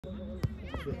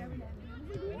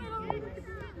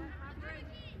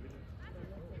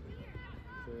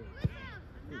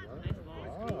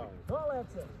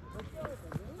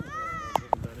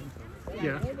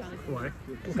Yeah. Why?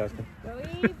 Just asking.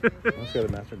 I'll see how the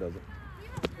master does it.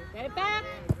 Get it back.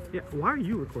 Yeah. Why are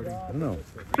you recording? I don't know.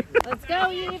 Let's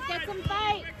go, Eve. Get some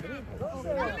fight.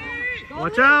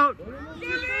 Watch out!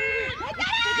 Vivian, pick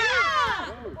it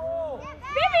up!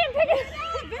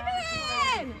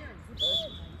 Vivian!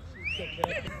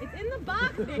 It's in the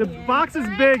box, Vivian. The box is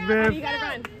big, Viv. You gotta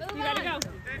run. You gotta go.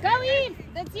 Go, Eve!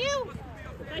 That's you!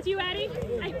 That's you, Addie.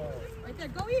 Right there.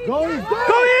 Go, Eve! Go, Eve!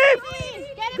 Go, Eve!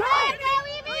 Get it back! Go,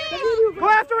 Eve! Go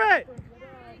after it!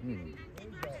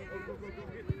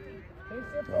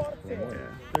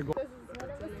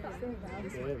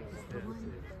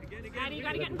 Addie, you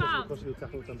gotta get involved.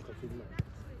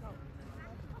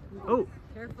 Oh.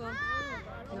 Careful.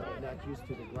 Not used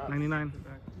to the ground. 99.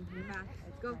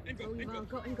 Let's go. Go, Eve.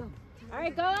 Go and go. All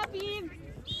right, go up, Eve.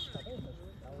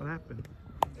 What happened?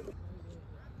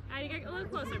 Addie, get a little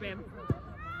closer, babe.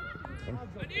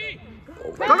 Go,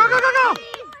 go, go, go, go!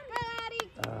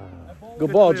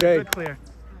 Good ball, Jay. Good clear.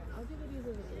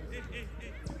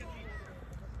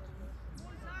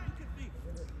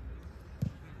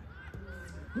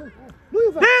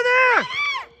 There!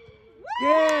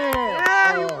 Yeah!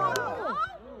 Yeah!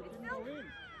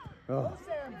 Oh.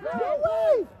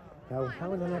 How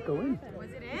did that go in?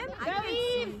 Was it in? Go,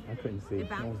 Eve. I couldn't see.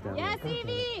 I was down. Yes,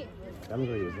 Evie. That was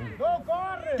where he was in.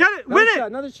 Get it! Win it!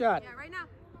 Another shot. Yeah, right now.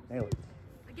 Nail it.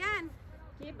 Again.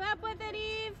 Keep up with it,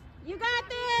 Eve. You got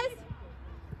this.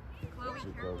 Chloe,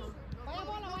 careful.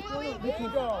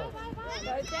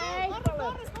 Go, Jay.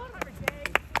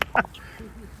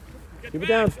 Keep it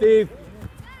down, Steve.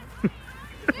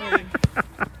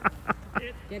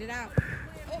 Get it out.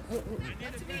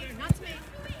 Not to me.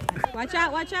 Watch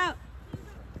out, watch out.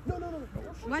 No.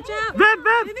 Watch out. Viv!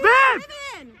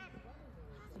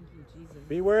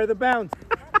 Beware of the bounce.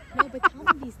 No, but tell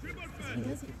him these things. He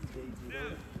doesn't.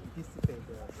 Yes,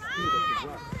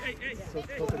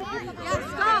 go.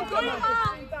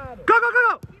 Go, go, go,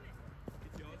 go!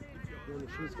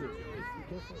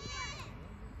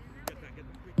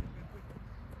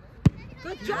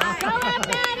 Good job. Go up,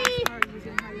 Maddie.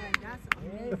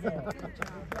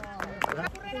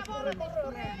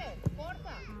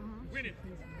 Win it.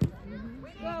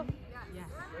 Go. Yes.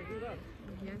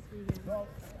 Yes, we will.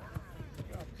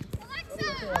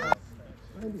 Alexa.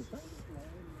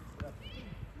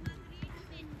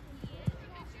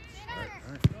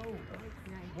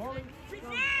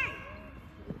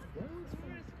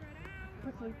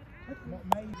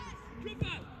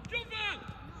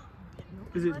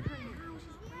 Is it?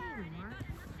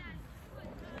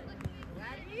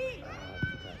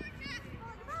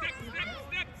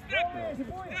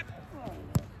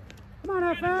 Come on,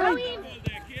 F.A. Go, Eve.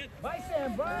 Bye,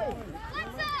 Sam, bye.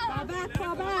 Fall back,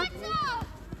 fall back.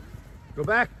 Go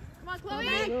back. Come on,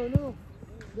 Chloe. No.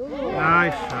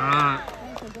 Nice shot.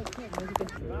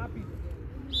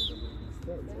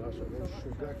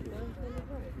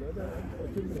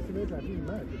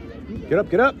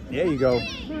 Get up. There you go.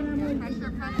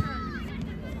 Pressure.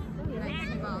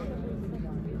 Nice ball.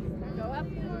 Go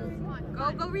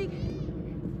up. Go, Reek.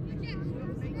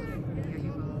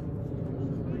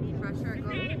 Pressure, go.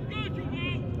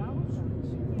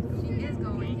 She is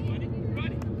going.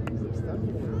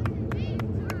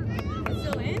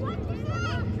 Still in?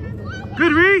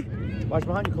 Good, Ree. Watch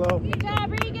behind you, Chloe. Good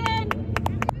job, Regan.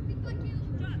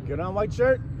 Get on, white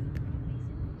shirt.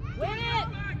 Win it.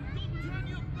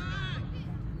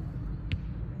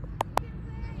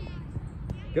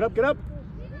 Get up.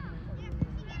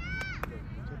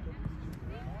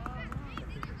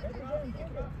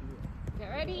 Get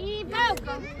ready, Eve. Go. Yes,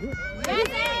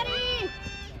 Eddie.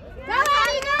 Go,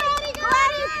 Eddie. Go,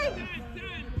 Eddie.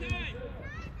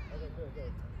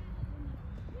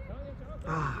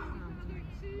 Ah,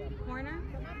 Corner.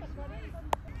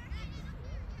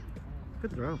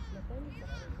 good throw.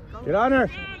 Get on her.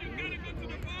 Nice.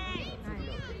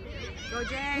 Go,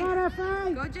 Jay. Come on,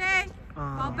 F.A. Go, Jay.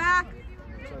 Ah. Fall back.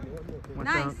 Watch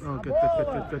Nice. out. Oh, good.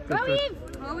 Go, Eve.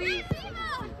 Chloe.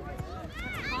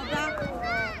 Fall back.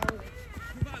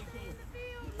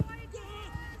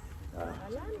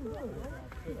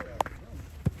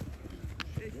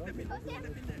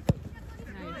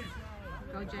 Nice.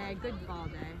 Go, Jay. Good ball,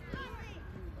 Jay.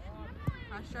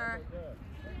 Pressure.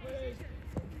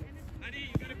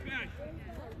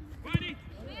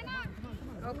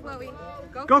 Go, Chloe.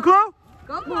 Go, Chloe.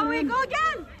 Go, Chloe. Go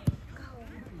again.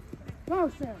 Go,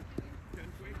 Sam.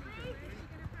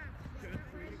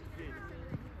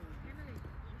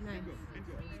 Nice.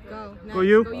 Go. Nice. Go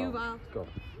you. Go, you, Val. Go.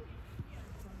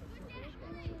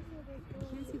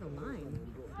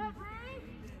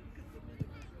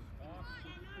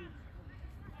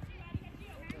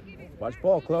 Watch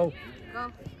ball, Chloe.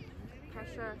 Go.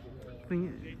 Pressure.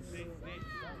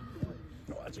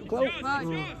 Watch it, Chloe. Well,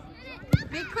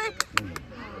 big click. You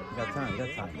got time.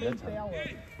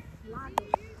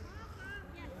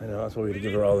 I know, that's why we had to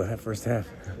give her all the first half.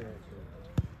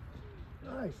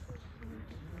 Nice.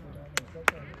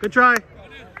 Good try.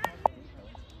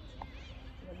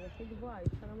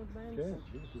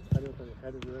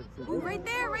 Ooh, right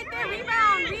there.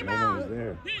 Rebound. No one was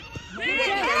there. Hit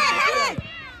it.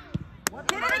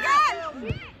 Hit it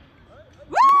again.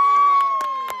 Woo!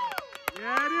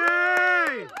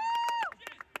 Yay!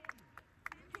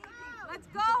 Let's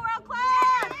go, world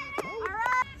class. All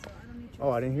right.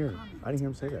 Oh, I didn't hear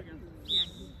him say that.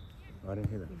 Oh, I didn't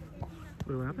hear that.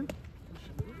 What happened?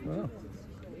 Oh.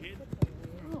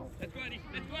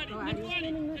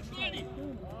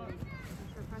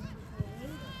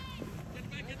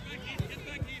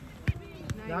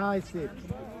 Nice hit.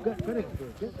 Good.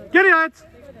 Get it!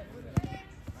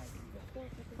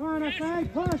 Come on, FA,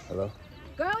 push. Hello?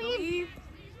 Go, Eve.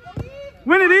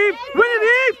 Win it, Eve!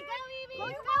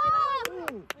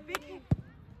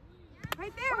 Go,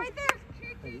 right there.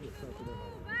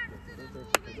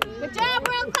 Good job,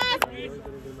 world class.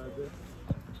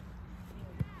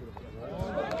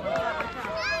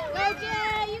 Go,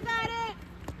 Jay. You got it.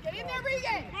 Get in there,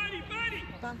 Regan.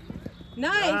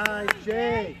 Nice. Nice,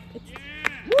 Jay. Yes.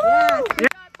 Yeah. Good job,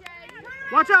 Jay.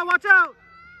 Watch out.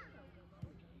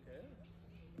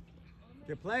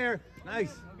 Good player.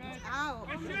 Nice. Out.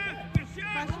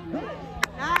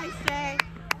 Nice, Jay.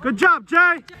 Good job,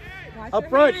 Jay. Watch Up your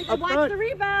front, hands up and watch front. the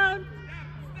rebound.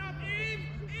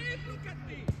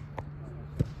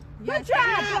 Good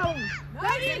job, Chloe.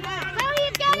 Chloe,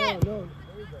 get it. No.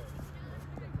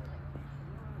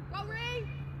 Go, Ree.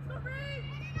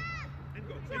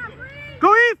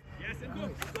 Go, Eve.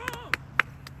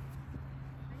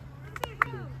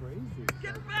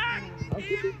 How could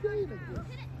you say like this?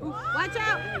 Watch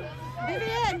out.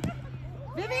 Vivian.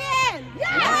 Yes.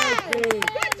 Nice, Viv.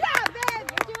 Good job, Viv.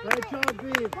 Great job,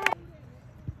 Viv.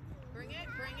 Bring it.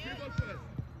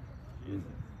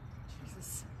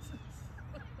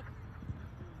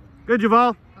 Good,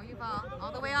 Yuval. Go, Yuval.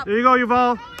 All the way up. There you go,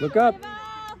 Yuval. Look up.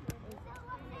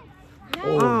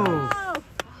 Oh.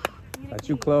 That's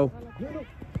you, Chloe. Good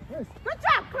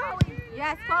job, Chloe.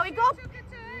 Yes, Chloe, go.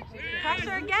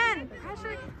 Pressure again.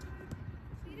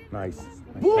 Nice.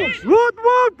 Wood,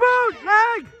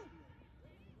 leg.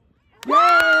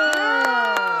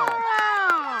 Yeah!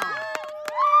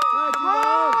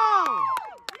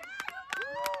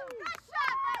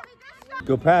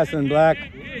 Good pass in black. No.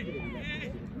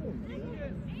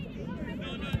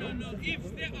 Eve,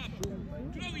 step up.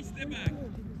 Chloe, step back.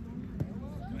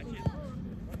 Watch it.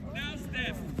 Now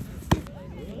step.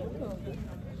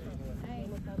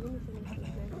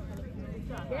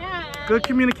 Good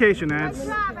communication, Eds.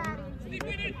 Stick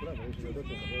with it.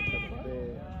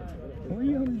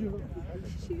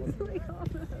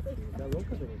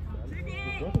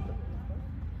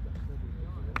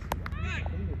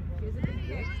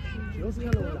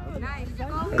 Nice.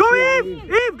 Go. Go, Eve.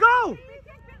 Eve, go.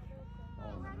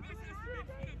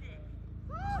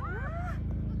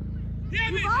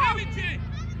 Damn it, Jay.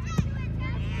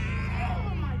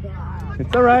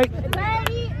 It's all right.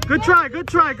 Good try. Eve,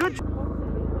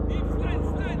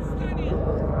 stand in.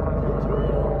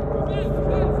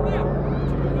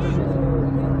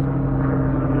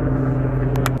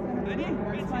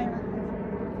 Stand.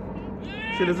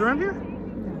 Shit is around here?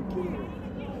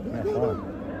 That's on.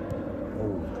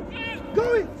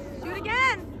 Go, Eve. Shoot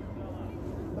again.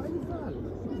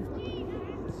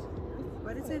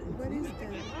 What is it? What is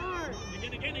that?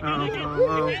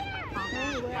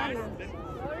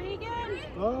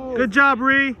 Oh. Good job,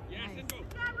 Ree.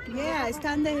 Yeah, it's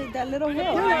on that little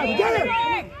hill. Get it.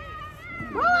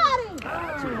 Go at him.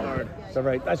 Too hard. It's all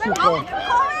right. That's you, Chloe.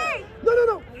 Chloe. Chloe.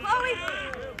 No. Chloe.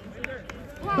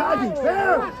 Baggy,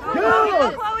 there. Go,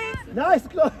 Go. Chloe. Nice,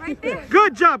 Chloe. Right there.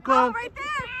 Good job, Go, Chloe. right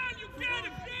there. You got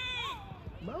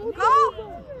him,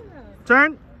 Go.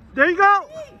 Turn. There you go.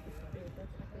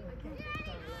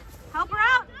 Help her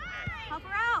out.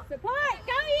 Support.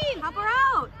 Go, Eve. Help her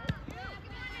out.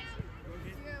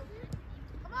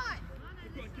 Come on.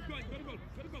 Keep going.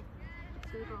 Go to go.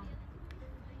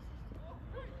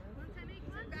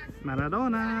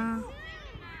 Maradona.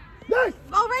 Nice.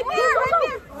 Oh, right there.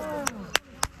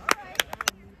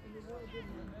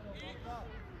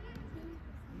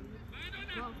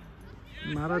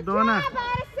 Maradona.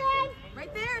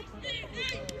 Right there.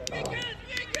 Vegan.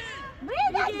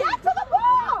 Get to the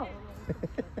ball.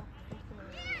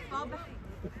 Fall back.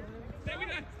 Stay with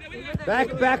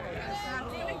that. Back.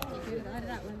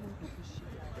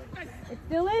 It's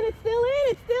still in.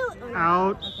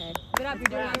 Out. Okay. Good up. You're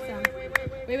doing awesome.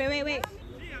 Wait.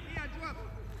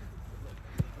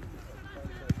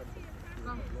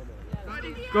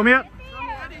 Go, Mia.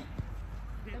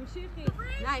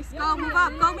 Nice. Go. Move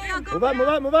up. Go, Mia.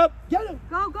 Go. Move up. Get him.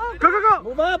 Go. Go.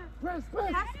 Move up. Press.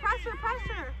 Pressure.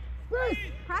 Press.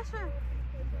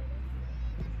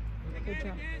 Good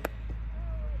job.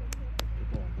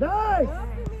 Nice.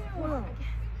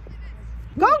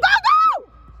 Go.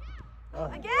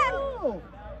 Again. Oh.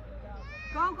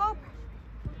 Go.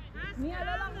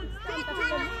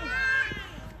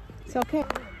 It's okay.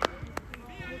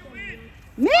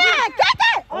 Mia, get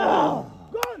it! Oh.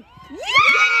 Good.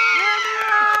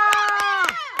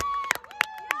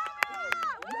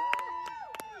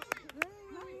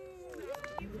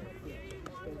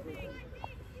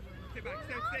 Stay back.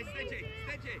 Stay.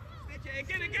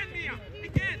 Again, Mia.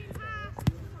 Again.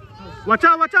 Watch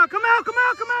out. Come out. Good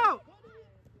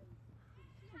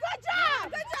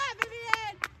job,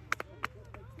 Vivian.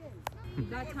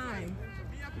 That time.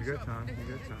 You got time.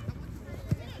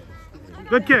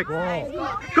 Good kick. Go, Mia.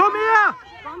 Go,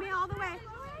 Mia, all the way.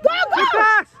 Good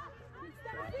pass.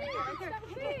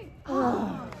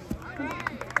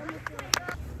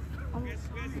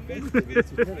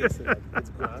 It's grass.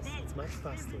 It's much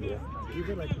faster. Yeah. Give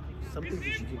it like something that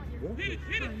she can work with.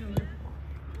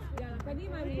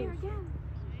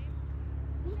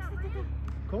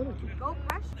 Corner kick. Go,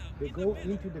 pressure. They go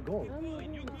into the goal.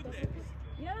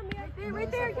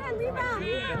 Right there again. Rebound.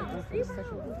 Go for the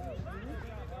second one.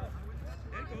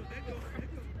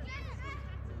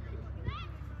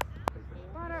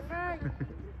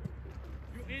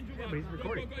 Yeah, but he's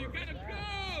recording. You gotta go.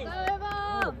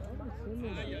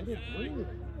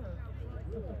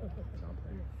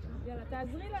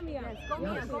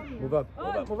 Move up.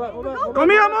 Go,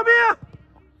 Mia.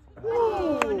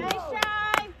 Nice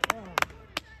try.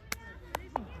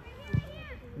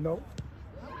 No.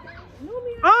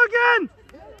 Oh, again.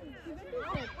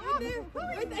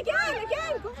 Again.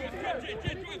 Go.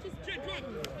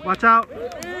 Watch out.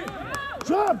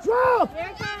 Drop. There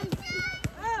it comes.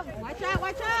 Watch out.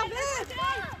 Let's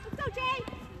go, Jay.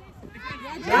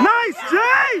 Nice,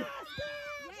 Jay. Yes.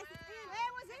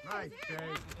 Nice,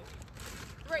 Jay.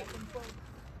 Great.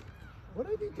 What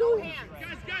are they doing?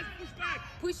 Guys, push back.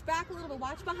 Push back a little bit.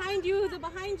 Watch behind you. They're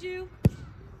behind you.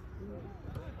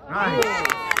 Nice.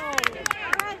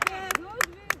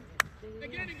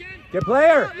 Again. Get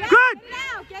player. Good.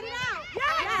 Get it out.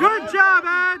 Yes. Good job,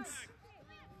 Eds.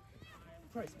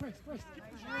 Press. Pressure.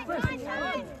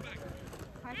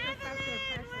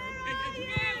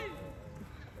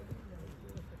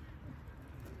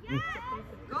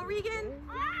 Go, Regan.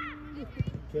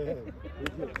 Okay.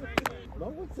 No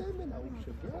one's saying that.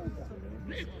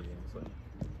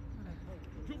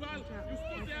 Juval, you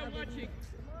stood there watching.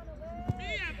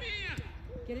 Mia.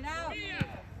 Get it out. Mia.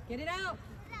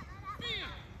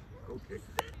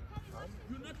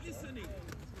 You're not listening.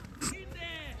 In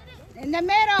there. In the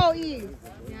middle, Eve.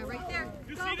 Yeah, right there.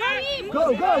 You see that?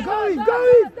 Go.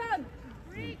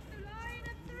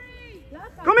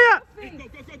 Come here. Go.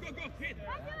 Hit.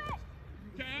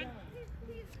 Turn.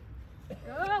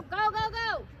 Go.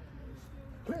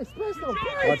 Press now.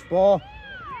 Watch ball.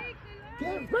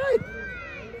 Get right.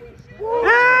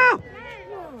 Yeah.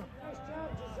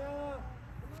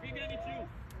 Bigger than you.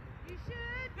 You should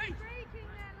Hey. be breaking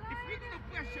that If we line. gonna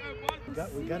pressure one.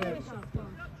 We gotta have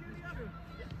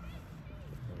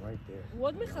right there. הוא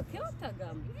עוד מחכה אותה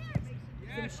גם.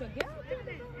 זה משגע אותה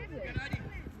הדבר הזה.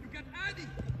 You got Adi.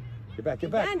 Get back. Go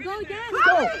again. Go.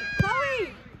 Chloe.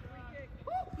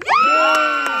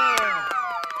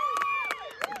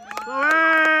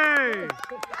 Chloe.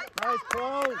 Nice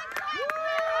close.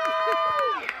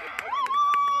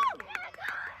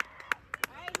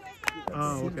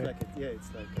 Oh, Seems okay. like it, it's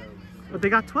like But they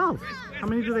got 12. How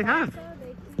many do they have?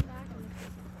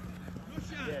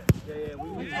 yeah. We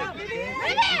need to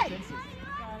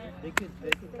They can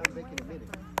come back in a minute.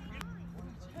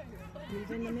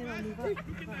 Move in the middle. Move up. Right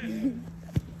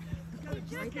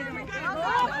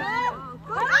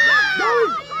there.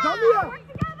 Come here.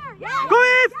 Go,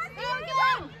 Eve.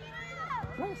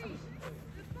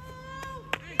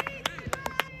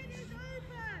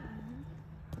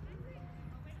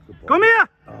 Go, Mia.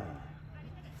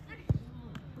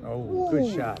 Oh,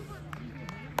 good shot.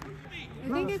 I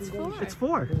think it's 4. It's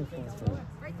 4.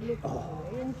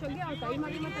 הוא משגע אותה. היא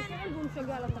מרימה את הקרן והוא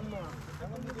משגע לה את המוח.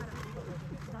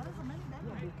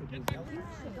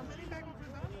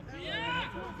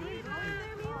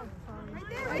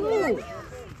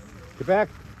 Get back.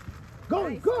 Go.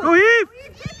 Go, Eve.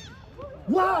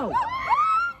 Wow.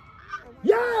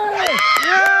 Yeah. Yay!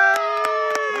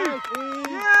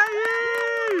 Yeah,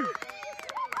 Eve.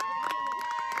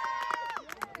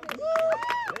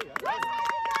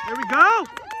 go!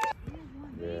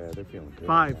 Yeah, they're feeling good.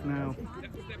 5 now.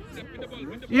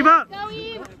 Eva! Go,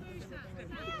 Eve.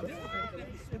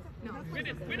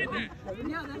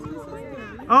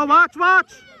 Oh, watch,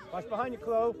 watch! Watch behind you,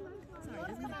 Chloe.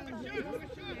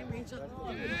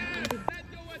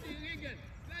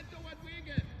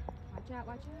 Watch out,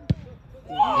 watch out.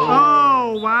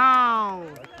 Oh, wow!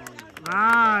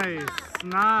 Nice,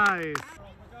 nice.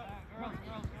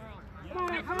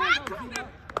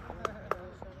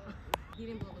 He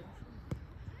didn't blow it.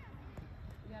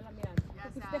 Mírala, mira.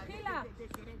 Despejila.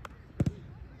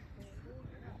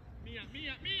 Mia,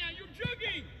 you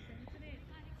jogging!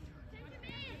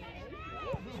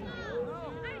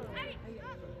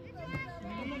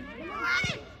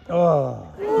 Oh,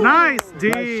 Nice, D.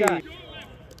 nice shot.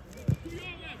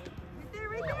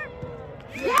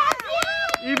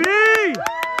 EB!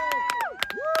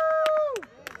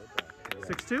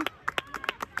 6-2.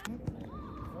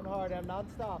 Run hard, Em,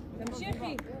 non-stop.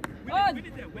 تمشيخي. خد.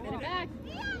 Back.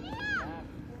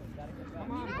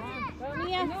 Go,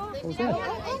 Mia.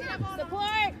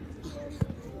 Support.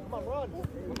 Come on, run.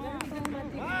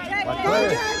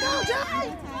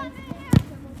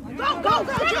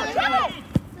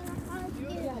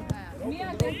 Mia,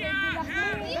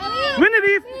 Win it,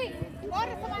 Eve!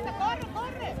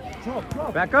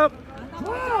 Back up.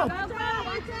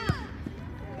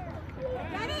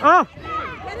 Oh!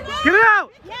 Get it out!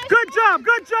 Good job,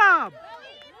 good job!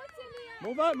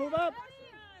 Move up, move up.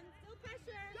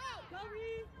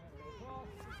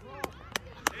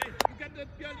 Hey, you got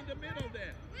that girl in the middle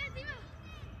there.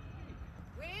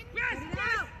 Yes,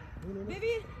 yes!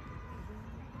 Vivi.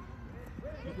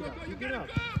 Go, you gotta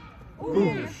go! Ooh.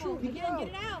 Again, get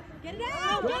it out. Get it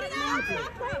out. Get it out.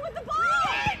 Stop playing with the ball.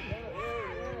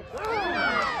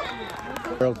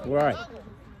 Girls, we're all right.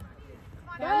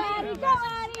 Go, Addie. Go,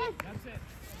 Addie.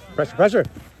 Pressure, pressure.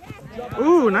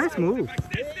 Ooh, nice move.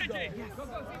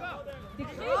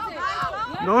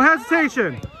 No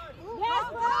hesitation. Yes,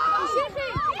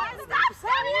 stop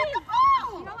standing at the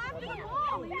ball. You don't have to the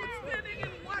ball. He's standing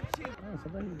and watching.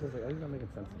 Sometimes he does like, he's not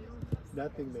making sense.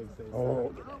 Nothing makes sense.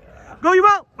 Oh. Go, you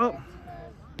out! Oh.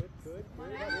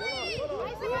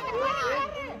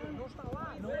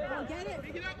 Get it.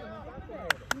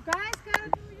 You guys got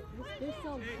it. They're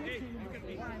so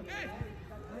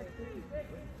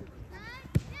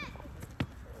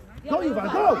Go, Eva,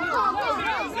 go!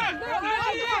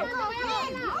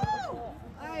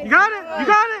 You got it! You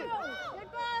got it!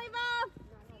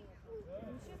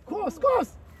 Course,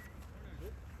 course!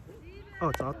 Oh,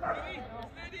 it's off.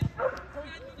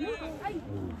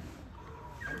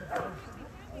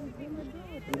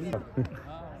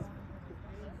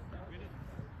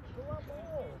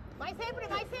 Vai sempre,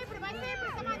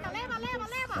 Samantha, leva.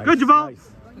 Good, Javal. Nice.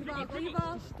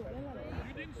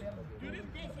 You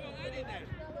didn't go for Eddie there.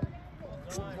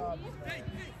 Hey.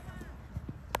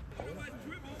 How about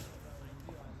dribble?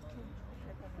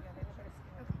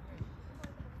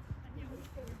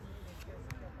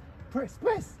 Press!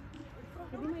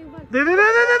 There.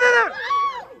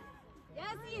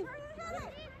 Yes, Eve.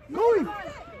 Go, Eve!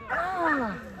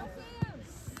 Ah!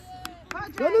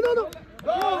 No!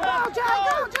 Go, Jay.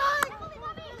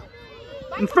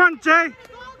 In front, Jay.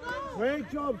 Great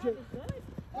job, Jay.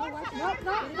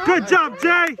 Good job,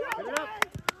 Jay.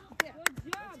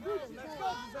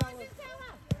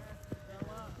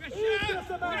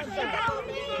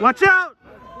 Watch out.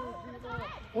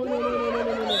 Oh, no.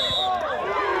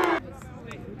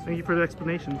 Thank you for the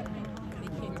explanation. They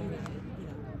can't do that,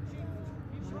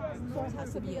 It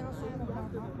has to be a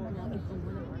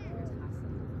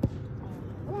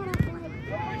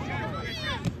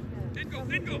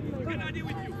Let go. Get Eddie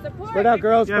with you. Spread out,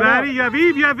 girls. You have Spread out. Addie, you have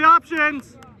Eve, you have the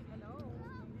options. They're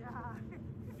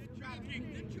jogging.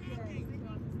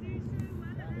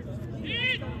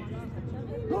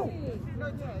 Go! On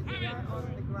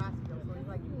the grass field, so it's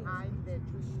like behind the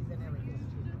trees and everything.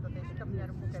 So tem que caminhar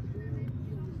pouquinho.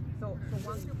 So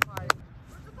once you park,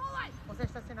 vocês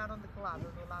estacionaram de que lado?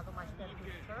 Do lado mais perto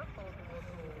do surf ou do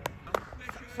outro?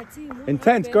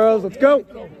 Intense, girls. Let's go.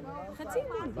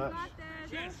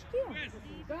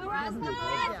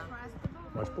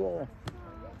 Watch ball.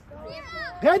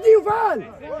 Ready, Val!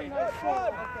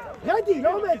 Ready,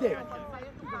 no matter.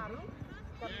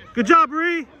 Good job,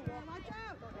 Bree.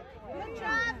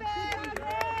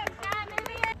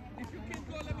 If you can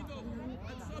go, let me know.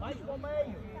 Mais pro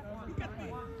meio.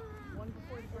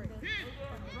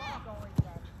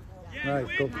 Nice,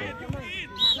 go for it.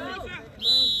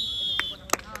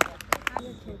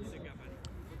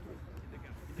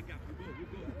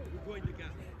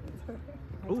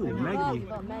 Ooh, Maggie.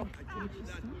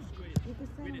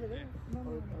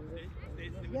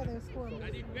 Yeah, they're scoring.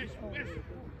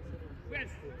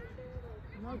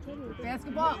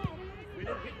 Basketball.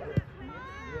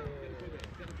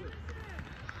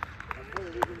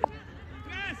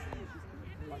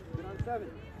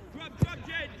 Drop,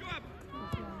 Jay, drop.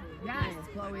 Yes,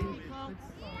 Chloe.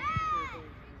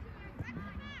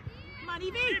 Come on,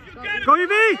 Evie. Go,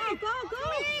 Evie!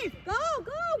 Go.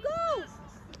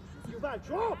 You back,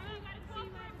 drop.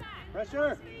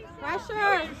 Pressure.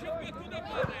 Pressure.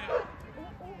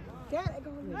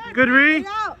 Good read.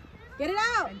 Get it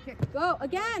out. Go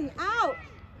again. Out.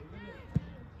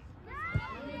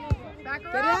 Back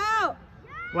her Get it up. out.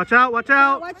 Watch out, watch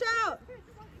out. Watch out.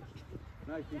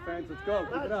 Nice defense, let's go.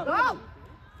 Keep it up. Go.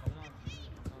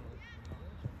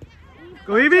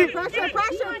 Go, Evie. Pressure.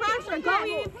 Go,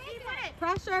 Eve.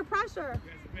 Pressure.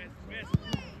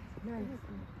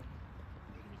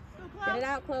 Get it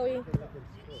out, Chloe.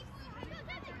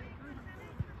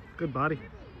 Good body.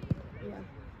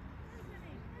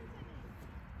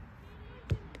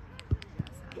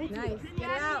 Nice. Get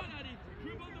it out.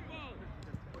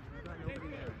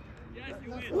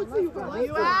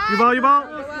 You ball.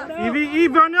 Evie,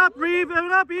 Eve, run up, Eve,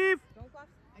 run up, Eve.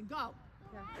 And go.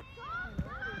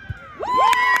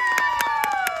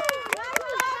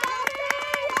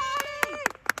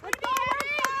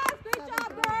 Great job,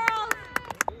 girls.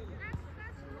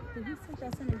 Did he set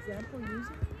us an example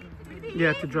using?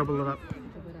 Yeah, to dribble it up.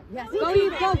 Yes. Go,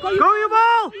 Eve. Go, Go, you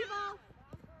ball.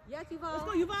 Yes, Yuval. Let's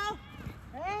go, Yuval.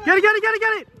 Get it.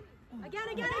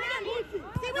 Again.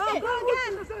 Stay with it. Go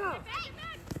again.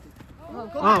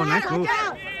 Oh, nice move.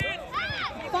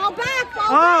 Fall back.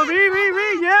 Oh, Ree.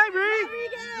 Yeah, Ree.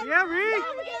 Yeah, Ree.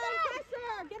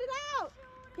 Pressure. Get it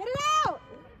out.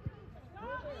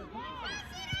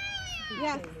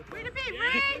 Yes. Way to be,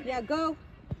 Ray. Yeah, go.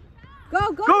 Go,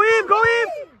 Eve.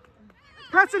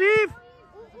 Press it, Eve.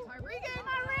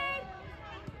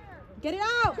 Get it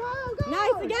out.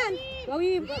 Nice again. Go,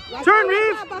 Eve. Turn,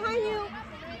 Eve. Behind you.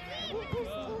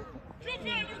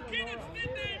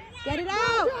 Get it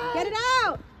out.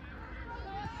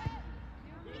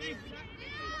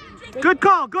 Good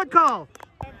call.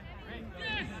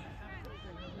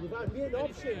 You've had me an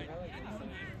option.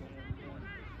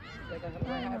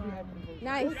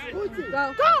 Nice.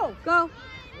 Go.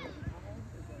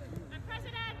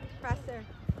 Pressure.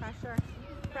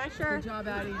 Good job,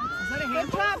 Addie. Is that a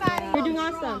hand job? You're doing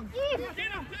awesome.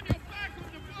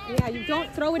 Yeah, you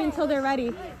don't throw it until they're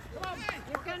ready.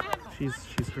 She's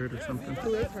hurt or something.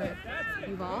 Who is hurt?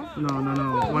 Yuval?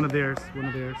 No. One of theirs.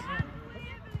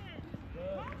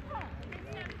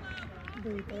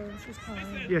 She's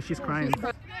crying. Yeah, she's crying.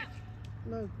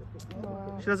 Look.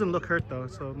 She doesn't look hurt though,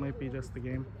 so it might be just the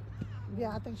game.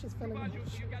 Yeah, I think she's feeling it.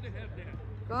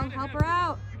 Go, help her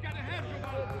out.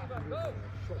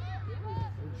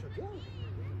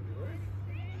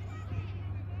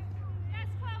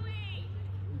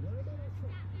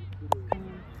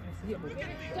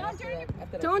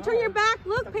 Don't turn your back.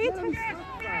 Look, pay attention.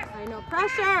 I know.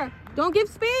 Pressure. Don't give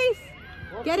space.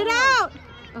 Get it out.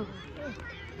 Oh.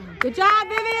 Good job,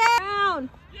 Vivian. Down.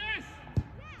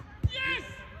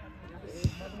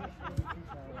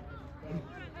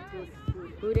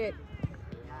 Boot it.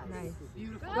 Nice. Go.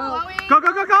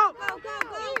 Go.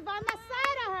 Eve, on the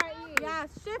side of her, Eve. Yeah,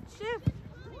 shift.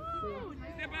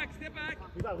 Step back.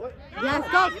 You got what? Yes,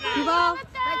 go. Yuval.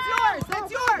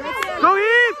 That's yours. Go,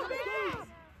 Eve.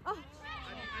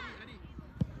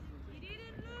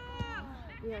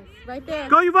 Yes, right there.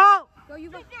 Go, Yuval. Go,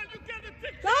 Yuval.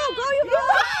 Go, Yuval.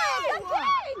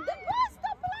 The ball,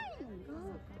 stop playing.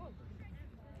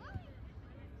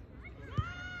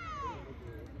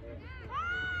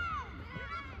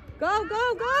 Go.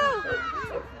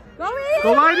 Go, Eve. Go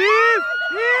wide, Eve.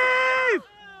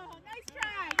 Nice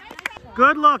try.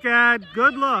 Good look, Ed.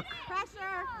 Good look.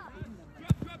 Pressure.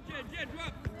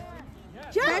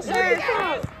 Drop, Jay,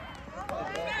 drop.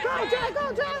 Pressure. Go,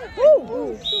 Jay.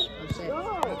 Ooh.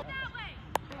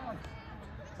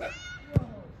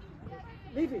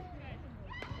 Leave it.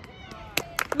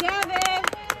 Yeah, Viv.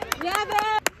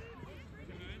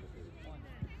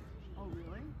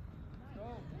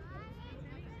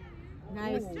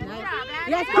 Nice.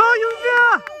 Yes, Go,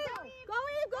 Yuval. Go,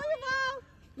 Eve. Go, Yuval.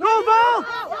 Go, ball.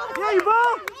 Yeah,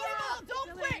 Yuval. Don't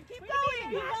quit. Keep going.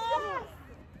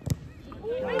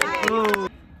 Oh.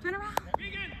 Turn around.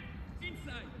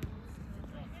 Inside.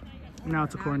 Now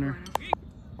it's a corner.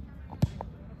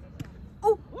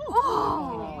 Oh,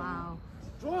 wow.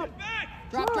 Drop.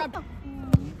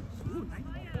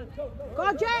 Go,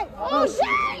 Jay. Oh,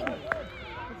 Jay.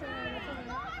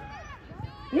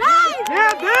 Nice.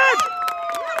 Yeah, Viv.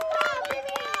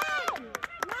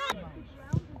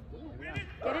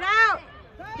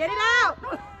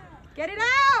 Get it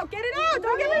out! Get it out!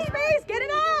 Don't give her space! Get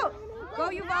it out! Go,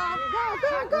 Yuval!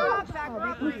 Go!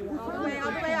 All the way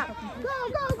up! Go!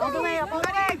 All the way up! All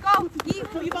the way! Go!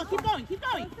 Yuval, keep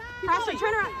going! Pressure,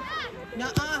 turn around!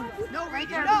 Nuh-uh. No, right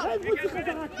there! Nice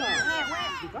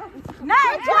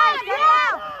Nice! Get it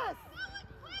out!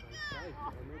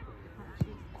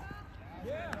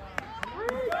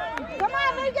 Come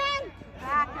on, Megan!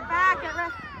 Back and back and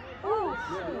rest.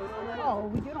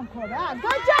 Oh, we don't call that.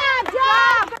 Good job,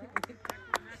 Job!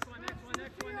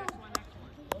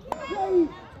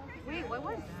 Wait, what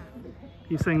was that?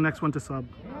 He's saying next one to sub.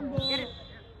 Get it.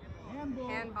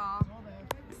 Handball.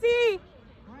 See?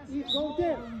 Go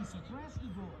there.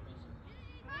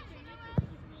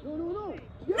 No.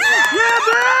 Yeah,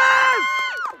 man!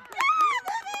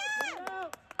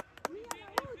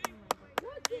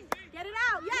 Get it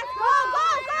out. Yes, go,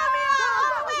 Mia!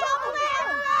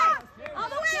 All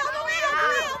the way.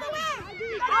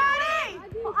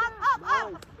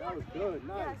 Up. That was good.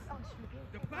 Nice.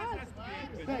 The pass has to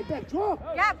be. Back, drop.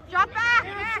 Yep, drop back.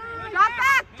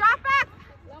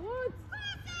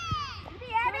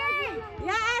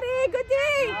 Yeah, Eddie, good D.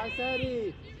 Nice,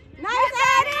 Eddie. Nice,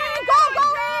 Eddie. Go,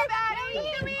 Eddie.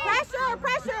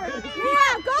 Pressure.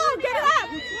 Yeah, go, get it up.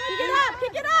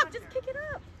 Kick it up. Just kick it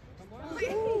up.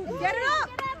 Get it up.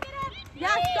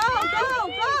 Yes, go.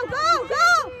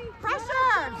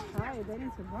 Pressure. Alright, they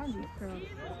need to run these girls.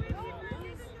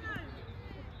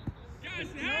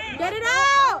 Get it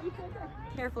out.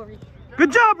 Careful, Regan.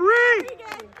 Good job, Ree!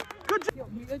 Good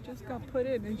job. Mia just got put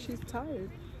in and she's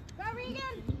tired. Go,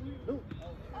 Regan!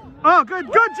 Oh,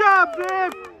 good job,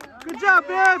 Viv! Good job,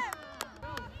 Viv!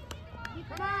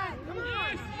 Come on!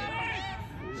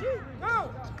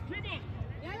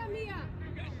 Yalla, Mia!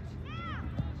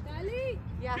 Dali!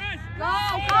 Yes. Go.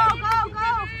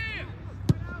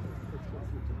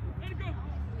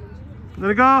 Let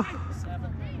it go.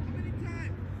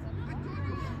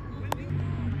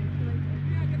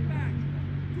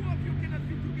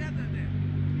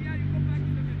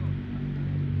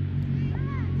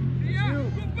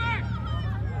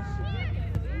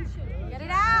 Get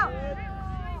it out.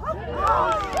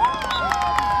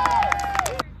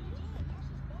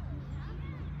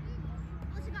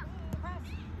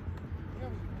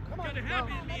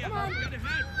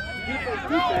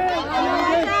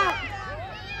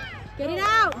 Get it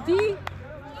out, D.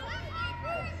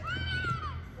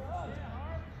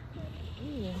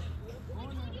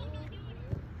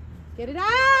 Get it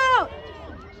out.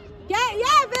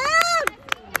 Yeah, Viv.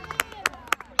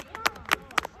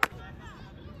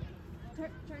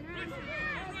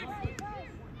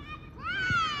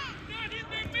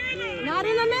 Not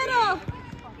in the middle.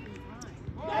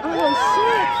 Oh,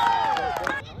 shit.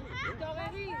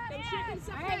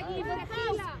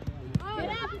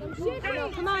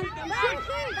 Come on.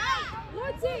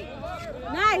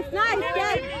 Nice.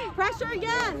 Get pressure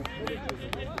again.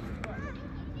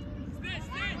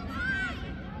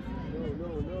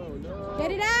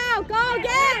 Get it out. Go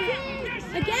again.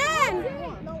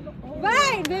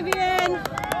 Right, Vivian.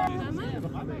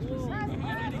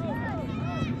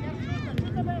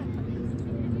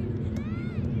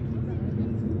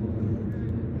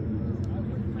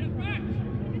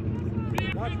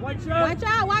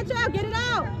 Watch out. Get it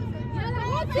out.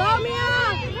 Go, Mia.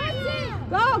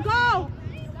 Go.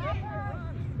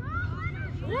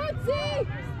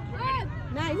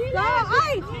 Nice. Go.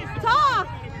 Oi. Talk.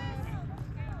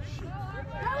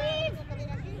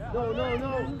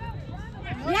 No.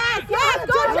 Yes.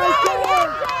 Go, Jay.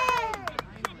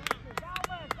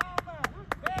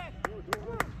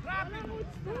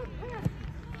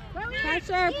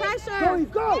 Pressure.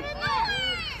 Go.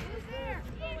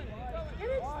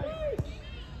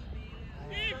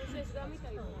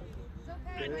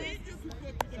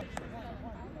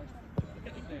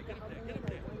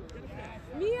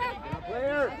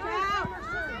 Player.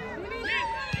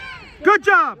 Good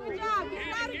job. Get it out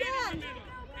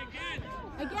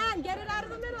again. Get it out of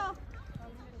the middle.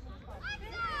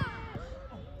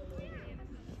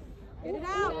 Get it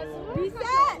out.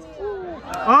 Reset.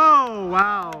 Oh,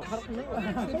 wow. I'm like, oh,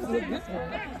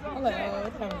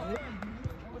 that's how it is.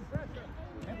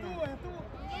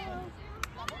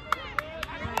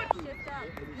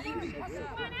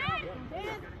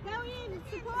 Go in,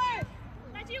 support!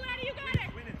 That's you, Eddie, you got it!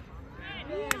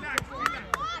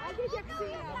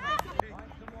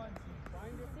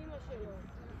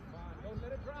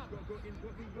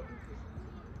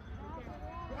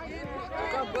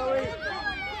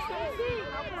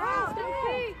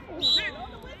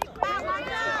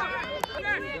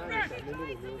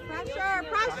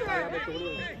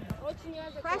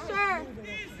 Pressure.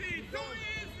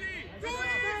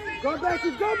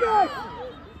 Go back.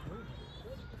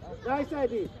 Nice,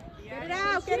 Eddie. Get it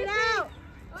out, get it out.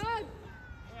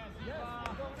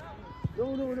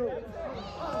 No, no, no.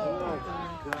 Oh,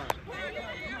 God.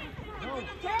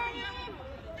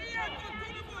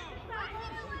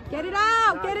 Get it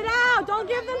out, get it out. Don't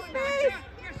give them space.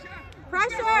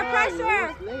 Pressure,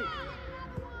 pressure.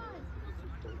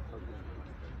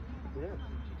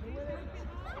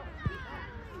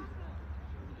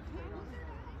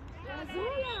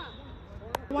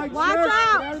 Watch Watch out.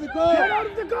 out. Get out of the goal. Get out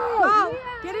of the goal. Go.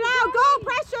 Get it out, go,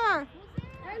 pressure.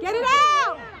 Get it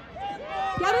out.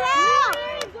 Get it out.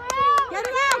 Get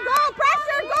it out, go,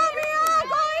 pressure, go, Mia,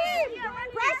 go in.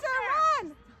 Pressure, run.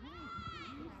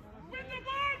 Win the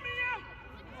ball, Mia!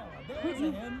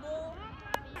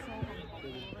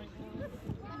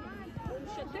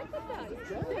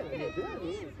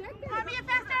 Come on, Mia,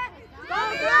 faster! Go,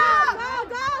 Mia,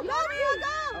 go.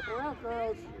 Up around,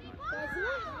 girls.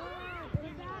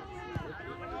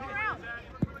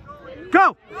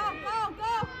 Go! Go.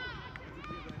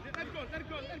 Let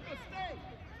go, stay!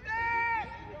 Stay!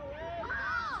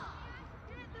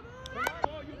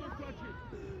 Oh, you don't touch it.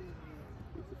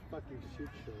 It's a fucking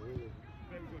shit show, really.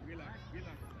 Very good, relax.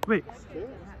 Wait. Go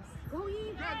in. Go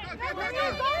in!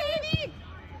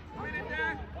 Win it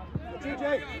there. TJ.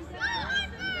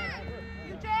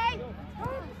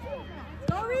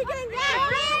 Go, Regan,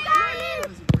 yes.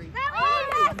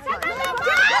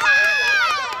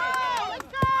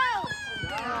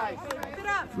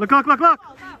 Look, look, look, look!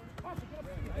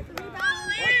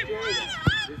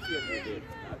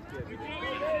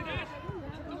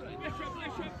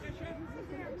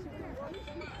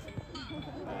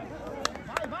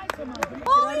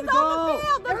 Goalie's on the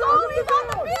field! The goalie's on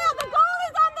the field! The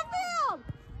goalie's on the field!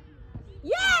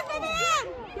 Yes, Vivian!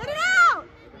 Get it out!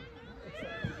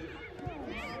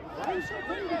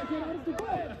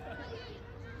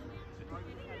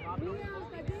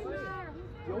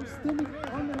 You're standing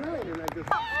on the line and I just...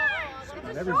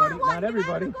 Not everybody, not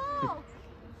everybody.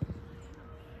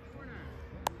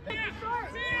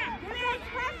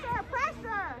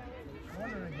 Pressure!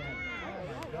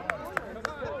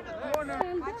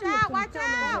 Watch out! Watch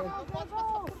out!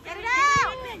 Get it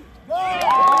out!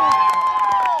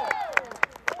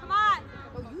 Come on!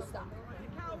 Oh, you stop.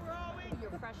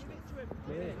 You're freshman.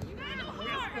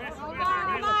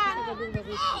 Come on!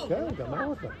 Okay, come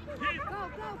on. Go!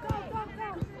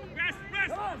 Rest!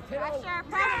 Pressure!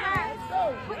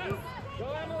 Go,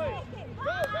 Emily!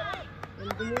 Go!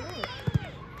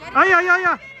 Ay, ay, ay,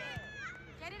 ay!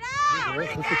 Get it out!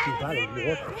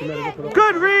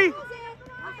 Good, Ree!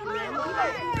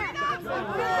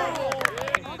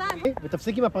 Hold on.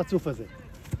 ותפסיק עם הפרצוף הזה.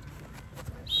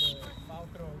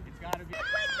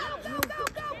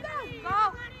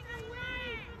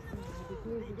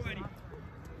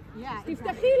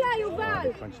 תפתחי לה,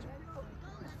 יובל!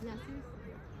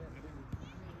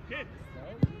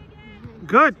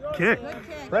 Good kick.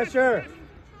 Pressure!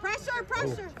 Pressure!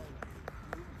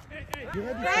 You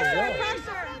had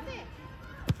Pressure!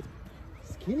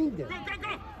 Skinning them.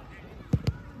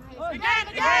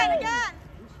 Again!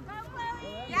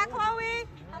 Yeah, Chloe!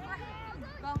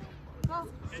 Go! Go!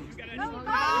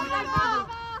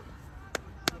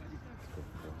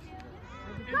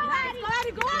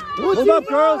 Move up,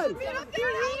 girls!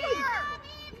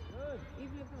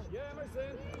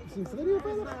 Sincero,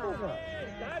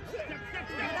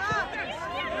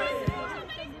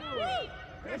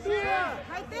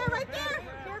 Right there!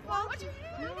 Careful!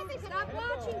 Stop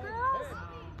watching, girls!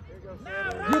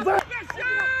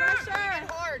 Pressure!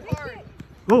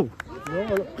 Go!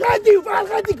 רדי, יובל,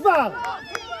 רדי כבר!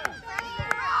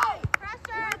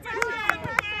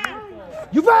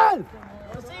 יובל!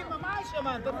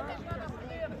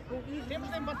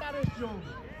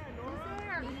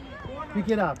 Pick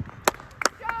it up.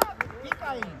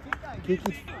 Kick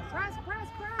it.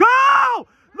 Go!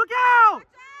 Look out!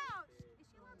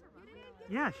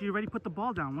 Yeah, she already put the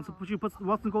ball down. Once the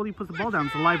goalie puts the ball down,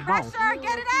 it's a live ball. Pressure!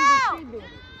 Get it out!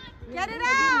 Get it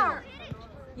out!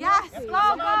 Yes!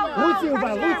 Go! רוצי,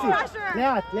 יובל, רוצי.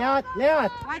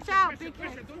 לאט. Watch out! Big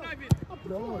hit.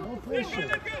 No pressure.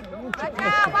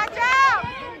 Watch out!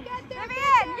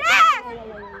 Vivian! Yes!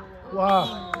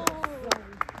 Wow.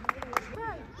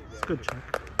 It's a good check.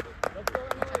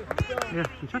 Yeah,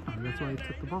 he checked on it. That's why he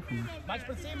took the ball from him.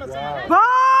 Wow.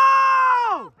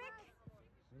 Ball!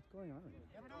 What's going on?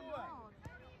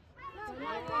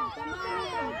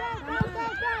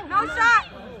 No shot!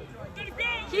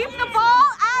 Keep the ball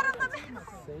out of the middle!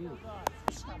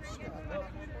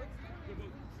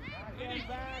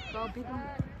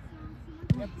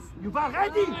 יובל,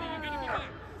 רדי!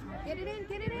 Get it in!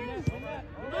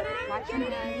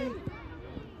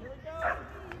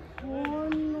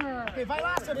 Corner. Ok, vai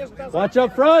lá, seu Deus. Watch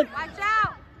up front. Watch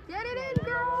out. Get it in,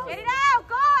 girl. Get it out.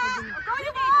 Go. Go,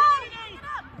 you ball.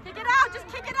 Kick it out. Just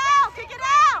kick it out. Kick it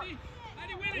out.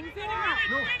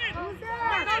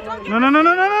 No, no, no, no,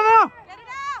 no, no, no. Get it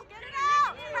out. Get it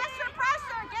out. Pressure,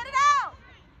 pressure. Get it out.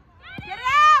 Get it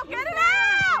out. Get it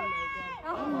out.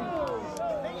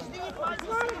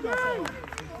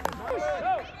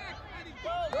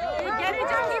 Get it.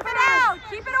 Just keep it out.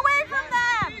 Keep it away from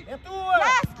them.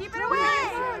 Yes, keep it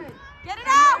away. Get it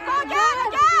out. Go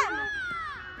again.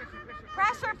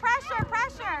 Pressure, pressure,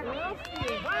 pressure.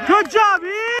 Good job,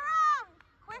 Eve.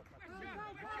 Quick.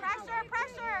 Pressure,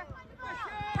 pressure.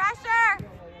 Pressure.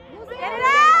 Get it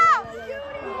out.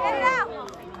 Get it out.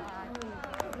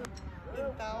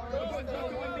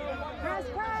 Press,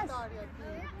 press.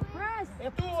 Press. É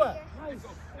tua.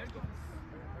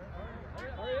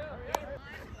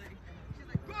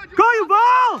 Go, you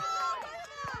ball.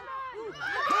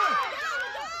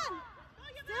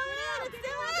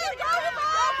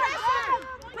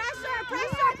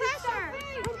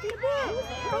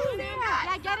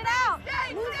 Yeah, get it out.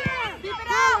 Keep it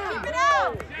out. Keep it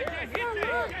out.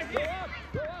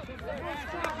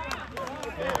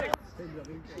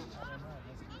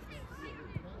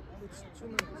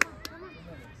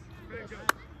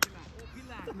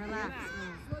 Relax.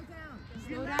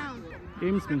 Slow down.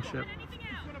 Gamesmanship.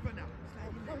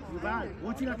 Vai,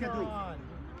 Ruti na quedu.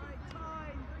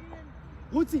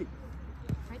 Ruti.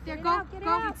 Right there. Go.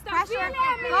 Go. Pressure.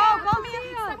 Go. Go,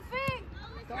 Mia.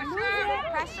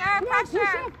 Pressure.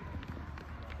 Pressure.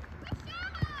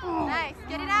 Nice.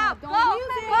 Get it out. Go. Go. Go. Mia.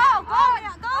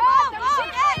 Go. Go. Go.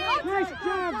 Yeah. Nice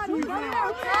job, Susan.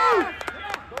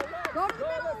 Go to the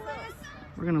middle, Liz.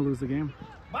 We're gonna lose the game.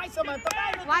 Vai, Samantha.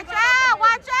 Watch out.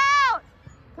 Watch out.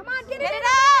 Come on, get Get it it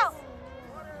out.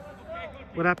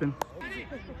 What happened?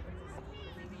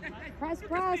 Press,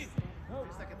 press.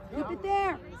 Keep it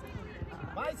there.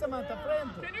 Vai, Samantha,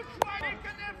 frente. Can you try to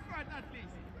get in front at least?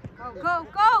 Go. Go.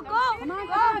 Go. Come on,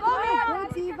 Go. Go. Mia.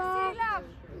 Good, Eva.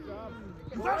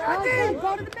 Go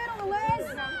to the middle, Liz.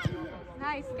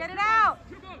 Nice. Get it out.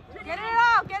 Get it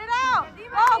out. Get it out. Go.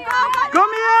 Go. Go. Go,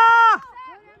 Mia.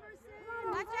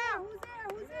 Watch out.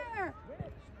 Who's there?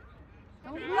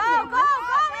 Don't lose Go. it. Go. Go,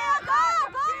 Mia. Go.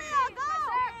 Go, Mia. Go.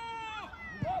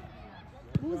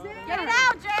 Who's there? Get it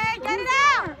out, Jay. Get it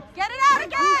out. Get it out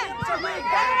again. Get it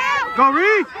out. Go,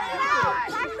 Reeve. Get it out.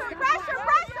 Pressure, pressure,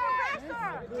 pressure,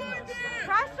 pressure.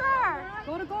 Pressure.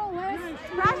 Go to goal, Liz.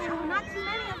 Pressure. Not too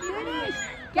many of you. Finish.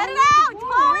 Get it out. It's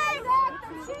going.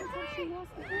 She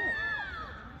lost the ball.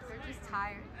 They're just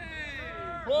tired.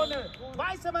 Corner.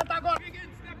 Vai, Samantha, agora. Big in,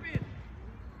 step in.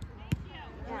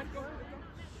 Come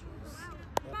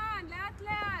on,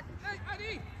 lad. Hey,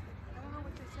 Adi.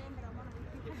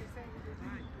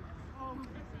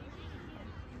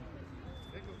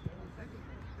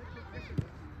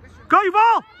 Go, you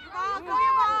ball. Go, go,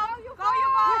 you ball. Go, you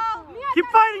ball. Keep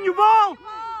fighting, you ball. Go.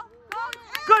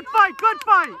 Good fight. Good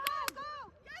fight.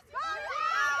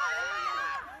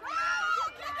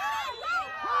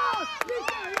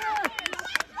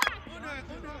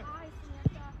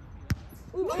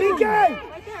 PK.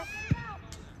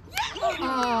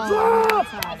 Drop.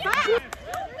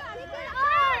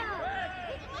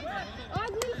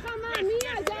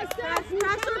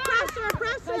 Pressure,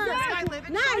 pressure.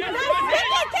 Nice.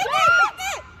 Kick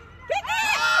it.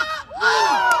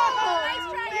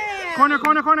 Corner,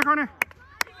 corner, corner, corner.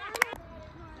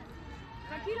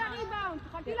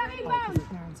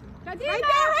 Right there.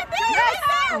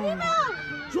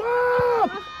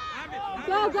 Drop.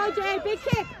 Go, Jay. Big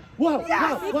kick. Whoa,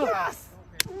 whoa, whoa.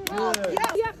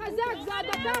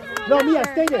 No, Mia,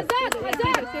 stay there.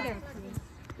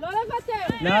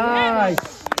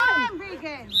 Nice. Come on,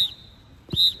 Regan.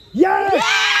 Yes.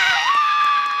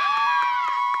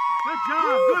 Good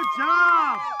job. Good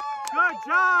job. Good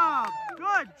job.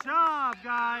 Good job,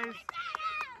 guys.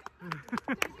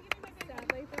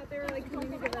 They thought they were like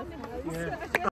coming to give us hugs. Yeah.